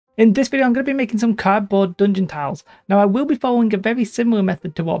In this video I'm going to be making some cardboard dungeon tiles. Now I will be following a very similar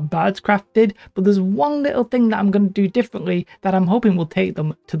method to what Birdscraft did, but there's one little thing that I'm going to do differently that I'm hoping will take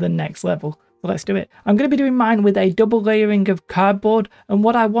them to the next level. So let's do it. I'm going to be doing mine with a double layering of cardboard, and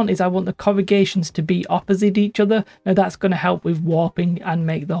what I want is I want the corrugations to be opposite each other. Now that's going to help with warping and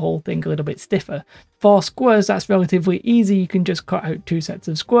make the whole thing a little bit stiffer. For squares that's relatively easy, you can just cut out 2 sets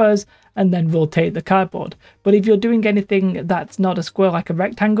of squares and then rotate the cardboard. But if you're doing anything that's not a square like a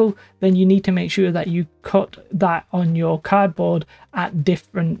rectangle, then you need to make sure that you cut that on your cardboard at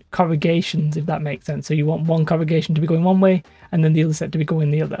different corrugations, if that makes sense. So you want one corrugation to be going one way and then the other set to be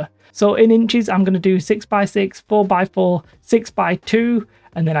going the other. So in inches I'm going to do 6x6, 4x4, 6x2,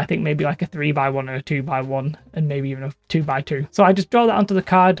 and then I think maybe like a 3x1 and a 2x1 and maybe even a 2x2. So I just draw that onto the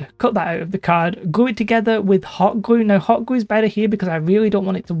card, cut that out of the card, glue it together with hot glue. Now hot glue is better here because I really don't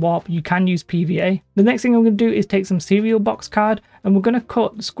want it to warp. You can use PVA. The next thing I'm going to do is take some cereal box card and we're going to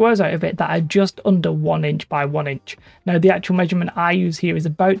cut squares out of it that are just under 1 inch by 1 inch. Now the actual measurement I use here is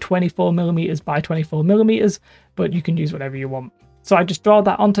about 24mm by 24mm, but you can use whatever you want. So I just draw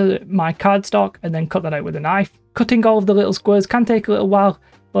that onto my cardstock and then cut that out with a knife. Cutting all of the little squares can take a little while,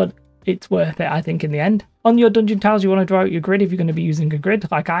 but it's worth it, I think, in the end. On your dungeon tiles, you want to draw out your grid if you're going to be using a grid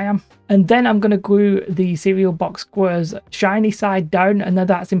like I am. And then I'm going to glue the cereal box squares shiny side down, and then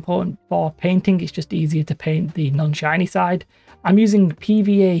that's important for painting. It's just easier to paint the non-shiny side. I'm using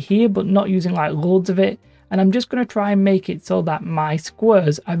PVA here, but not using like loads of it. And I'm just going to try and make it so that my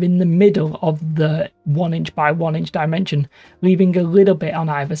squares are in the middle of the 1 inch by 1 inch dimension, leaving a little bit on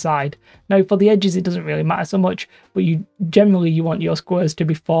either side. Now for the edges it doesn't really matter so much, but you want your squares to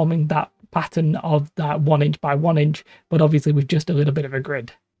be forming that pattern of that 1 inch by 1 inch, but obviously with just a little bit of a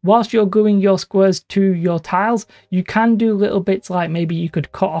grid. Whilst you're gluing your squares to your tiles, you can do little bits like maybe you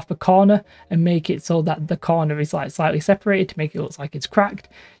could cut off a corner and make it so that the corner is like slightly separated to make it look like it's cracked.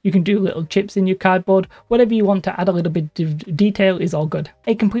 You can do little chips in your cardboard. Whatever you want to add a little bit of detail is all good.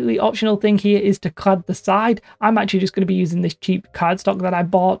 A completely optional thing here is to clad the side. I'm actually just going to be using this cheap cardstock that I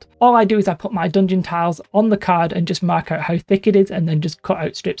bought. All I do is I put my dungeon tiles on the card and just mark out how thick it is and then just cut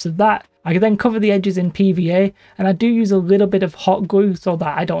out strips of that. I then cover the edges in PVA, and I do use a little bit of hot glue so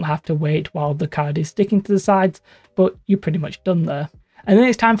that I don't have to wait while the card is sticking to the sides, but you're pretty much done there. And then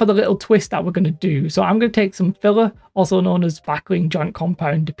it's time for the little twist that we're going to do. So I'm going to take some filler, also known as spackling joint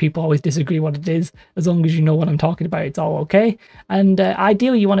compound. People always disagree what it is. As long as you know what I'm talking about, it's all okay. And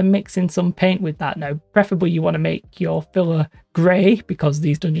ideally you want to mix in some paint with that. Now preferably you want to make your filler grey, because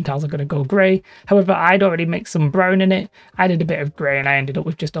these dungeon tiles are going to go grey. However, I'd already mixed some brown in it. I did a bit of grey and I ended up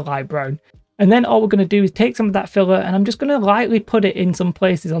with just a light brown. And then all we're going to do is take some of that filler and I'm just going to lightly put it in some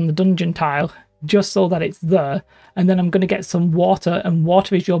places on the dungeon tile, just so that it's there. And then I'm going to get some water, and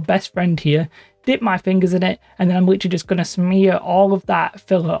water is your best friend here. Dip my fingers in it, and then I'm literally just going to smear all of that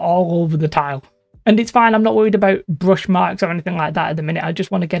filler all over the tile. And it's fine, I'm not worried about brush marks or anything like that at the minute. I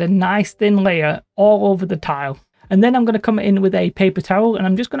just want to get a nice thin layer all over the tile. And then I'm going to come in with a paper towel and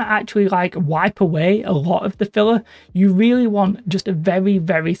I'm just going to actually like wipe away a lot of the filler. You really want just a very,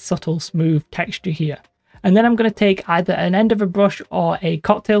 very subtle smooth texture here. And then I'm going to take either an end of a brush or a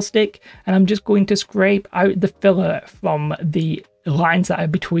cocktail stick, and I'm just going to scrape out the filler from the lines that are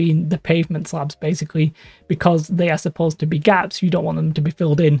between the pavement slabs, basically, because they are supposed to be gaps. You don't want them to be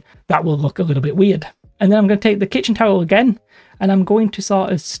filled in. That will look a little bit weird. And then I'm going to take the kitchen towel again, and I'm going to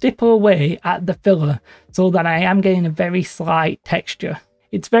sort of stipple away at the filler so that I am getting a very slight texture.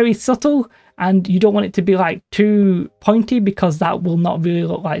 It's very subtle, and you don't want it to be like too pointy because that will not really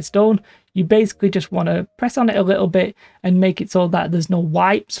look like stone. You basically just want to press on it a little bit and make it so that there's no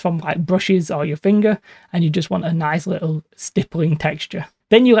wipes from like brushes or your finger, and you just want a nice little stippling texture.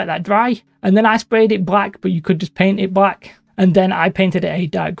 Then you let that dry, and then I sprayed it black, but you could just paint it black. And then I painted it a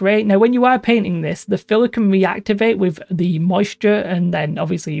dark grey. Now when you are painting this, the filler can reactivate with the moisture, and then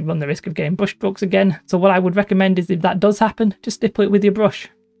obviously you run the risk of getting brush strokes again. So what I would recommend is, if that does happen, just stipple it with your brush.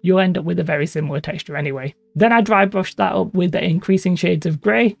 You'll end up with a very similar texture anyway. Then I dry brushed that up with the increasing shades of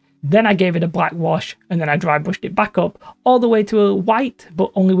grey. Then I gave it a black wash, and then I dry brushed it back up all the way to a white,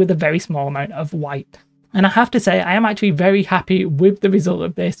 but only with a very small amount of white. And I have to say, I am actually very happy with the result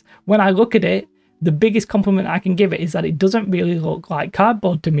of this. When I look at it, the biggest compliment I can give it is that it doesn't really look like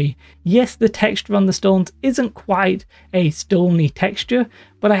cardboard to me. Yes, the texture on the stones isn't quite a stony texture,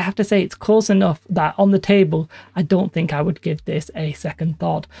 but I have to say it's close enough that on the table, I don't think I would give this a second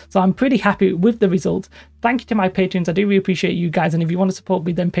thought. So I'm pretty happy with the results. Thank you to my patrons. I do really appreciate you guys. And if you want to support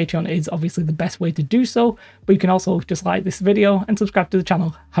me, then Patreon is obviously the best way to do so. But you can also just like this video and subscribe to the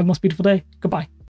channel. Have a most beautiful day. Goodbye.